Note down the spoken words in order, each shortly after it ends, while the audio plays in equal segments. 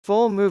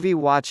Full movie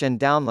watch and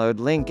download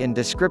link in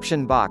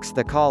description box.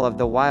 The Call of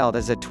the Wild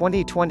is a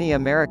 2020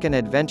 American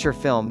adventure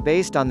film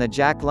based on the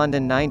Jack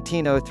London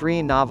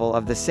 1903 novel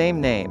of the same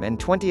name and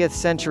 20th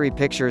Century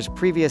Pictures'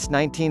 previous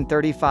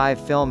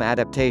 1935 film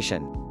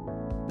adaptation.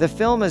 The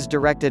film is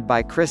directed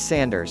by Chris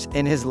Sanders,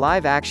 in his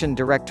live-action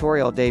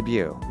directorial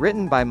debut,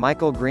 written by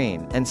Michael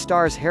Green, and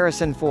stars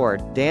Harrison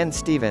Ford, Dan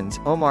Stevens,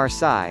 Omar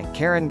Sy,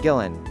 Karen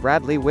Gillan,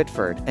 Bradley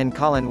Whitford, and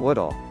Colin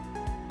Woodall.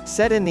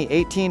 Set in the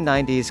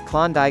 1890s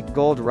Klondike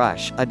Gold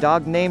Rush, a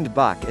dog named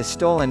Buck is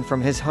stolen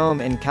from his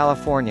home in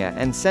California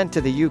and sent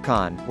to the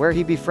Yukon, where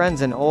he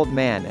befriends an old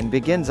man and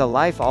begins a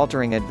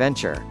life-altering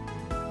adventure.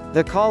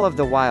 The Call of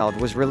the Wild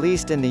was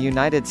released in the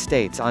United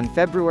States on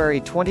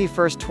February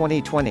 21,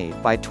 2020,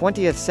 by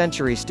 20th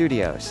Century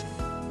Studios.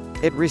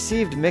 It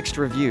received mixed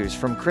reviews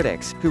from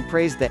critics, who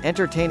praised the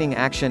entertaining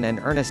action and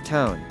earnest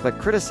tone, but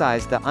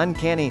criticized the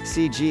uncanny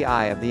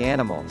CGI of the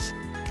animals.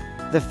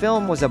 The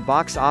film was a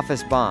box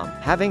office bomb,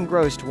 having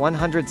grossed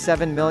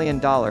 $107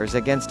 million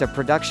against a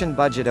production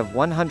budget of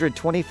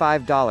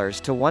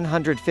 $125 to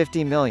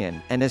 $150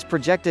 million, and is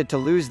projected to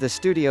lose the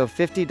studio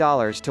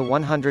 $50 to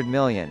 $100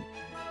 million.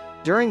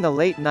 During the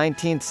late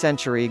 19th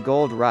century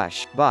gold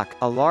rush, Buck,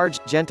 a large,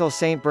 gentle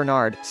St.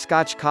 Bernard,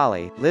 Scotch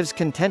collie, lives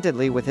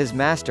contentedly with his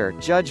master,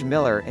 Judge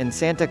Miller, in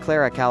Santa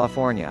Clara,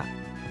 California.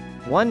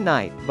 One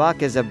night,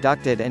 Buck is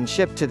abducted and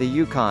shipped to the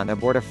Yukon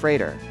aboard a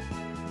freighter.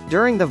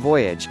 During the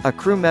voyage, a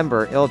crew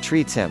member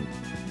ill-treats him.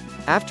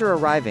 After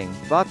arriving,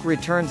 Buck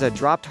returns a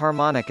dropped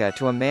harmonica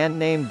to a man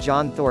named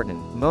John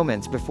Thornton,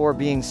 moments before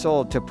being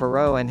sold to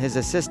Perrault and his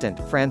assistant,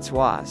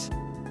 Françoise.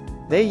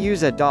 They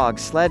use a dog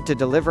sled to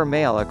deliver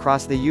mail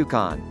across the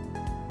Yukon.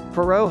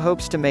 Perrault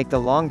hopes to make the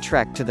long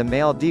trek to the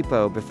mail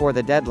depot before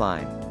the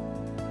deadline.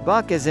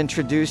 Buck is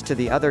introduced to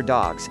the other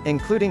dogs,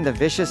 including the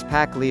vicious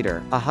pack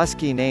leader, a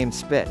husky named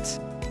Spitz.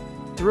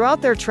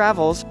 Throughout their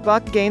travels,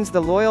 Buck gains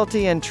the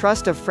loyalty and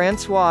trust of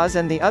Françoise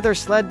and the other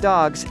sled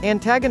dogs,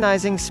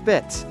 antagonizing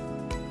Spitz.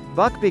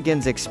 Buck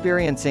begins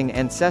experiencing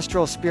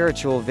ancestral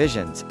spiritual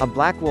visions, a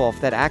black wolf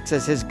that acts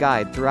as his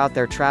guide throughout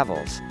their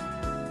travels.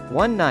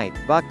 One night,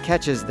 Buck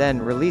catches then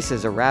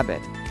releases a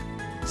rabbit.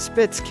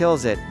 Spitz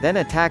kills it, then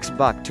attacks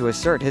Buck to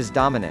assert his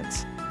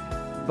dominance.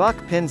 Buck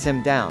pins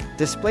him down,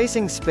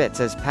 displacing Spitz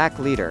as pack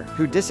leader,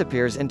 who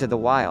disappears into the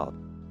wild.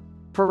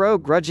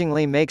 Perrault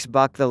grudgingly makes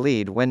Buck the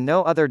lead when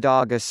no other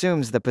dog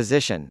assumes the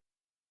position.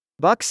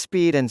 Buck's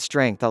speed and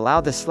strength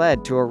allow the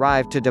sled to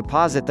arrive to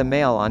deposit the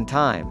mail on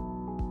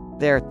time.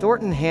 There,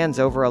 Thornton hands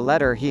over a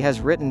letter he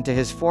has written to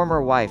his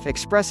former wife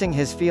expressing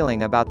his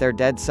feeling about their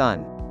dead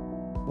son.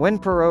 When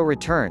Perrault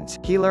returns,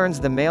 he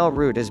learns the mail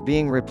route is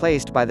being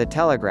replaced by the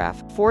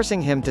telegraph,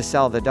 forcing him to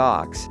sell the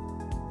dogs.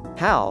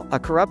 Hal, a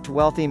corrupt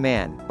wealthy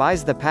man,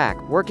 buys the pack,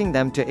 working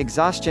them to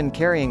exhaustion,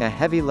 carrying a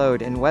heavy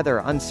load in weather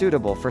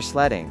unsuitable for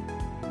sledding.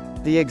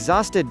 The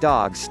exhausted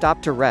dogs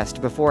stop to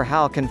rest before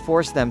Hal can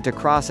force them to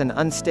cross an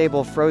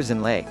unstable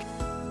frozen lake.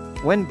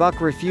 When Buck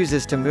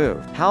refuses to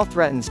move, Hal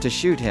threatens to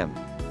shoot him.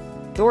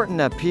 Thornton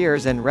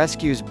appears and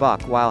rescues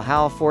Buck while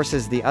Hal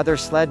forces the other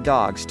sled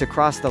dogs to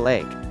cross the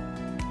lake.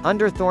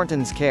 Under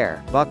Thornton's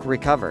care, Buck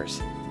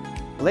recovers.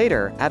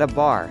 Later, at a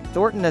bar,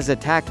 Thornton is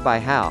attacked by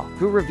Hal,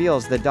 who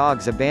reveals the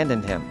dogs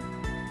abandoned him.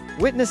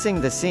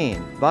 Witnessing the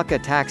scene, Buck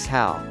attacks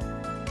Hal.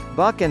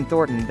 Buck and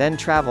Thornton then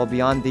travel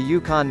beyond the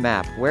Yukon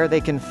map where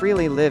they can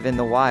freely live in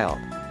the wild.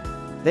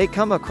 They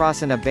come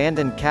across an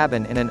abandoned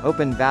cabin in an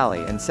open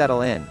valley and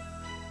settle in.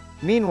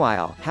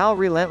 Meanwhile, Hal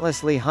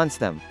relentlessly hunts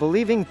them,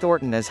 believing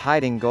Thornton is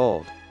hiding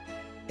gold.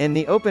 In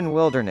the open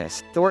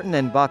wilderness, Thornton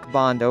and Buck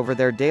bond over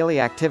their daily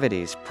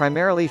activities,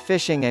 primarily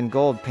fishing and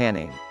gold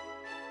panning.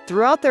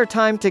 Throughout their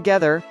time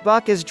together,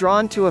 Buck is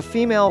drawn to a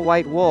female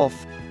white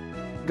wolf.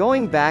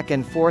 Going back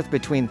and forth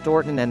between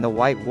Thornton and the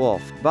white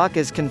wolf, Buck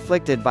is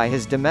conflicted by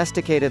his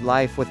domesticated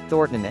life with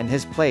Thornton and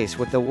his place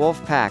with the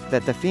wolf pack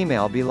that the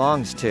female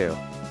belongs to.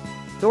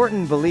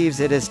 Thornton believes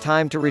it is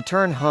time to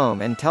return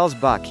home and tells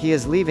Buck he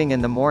is leaving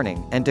in the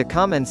morning, and to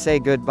come and say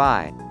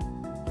goodbye.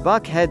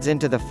 Buck heads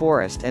into the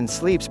forest and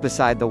sleeps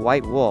beside the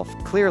white wolf,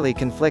 clearly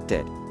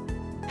conflicted.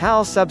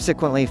 Hal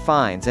subsequently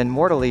finds and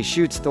mortally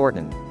shoots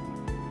Thornton.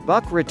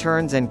 Buck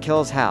returns and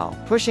kills Hal,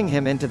 pushing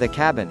him into the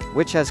cabin,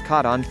 which has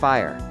caught on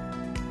fire.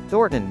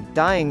 Thornton,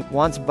 dying,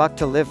 wants Buck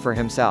to live for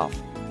himself.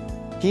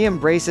 He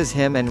embraces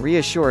him and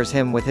reassures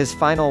him with his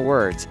final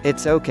words,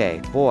 "It's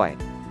okay, boy.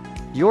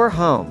 You're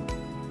home."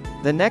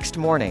 The next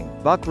morning,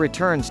 Buck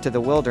returns to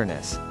the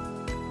wilderness.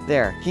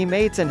 There, he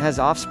mates and has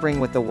offspring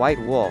with the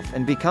white wolf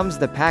and becomes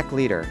the pack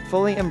leader,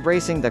 fully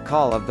embracing the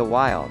call of the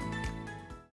wild.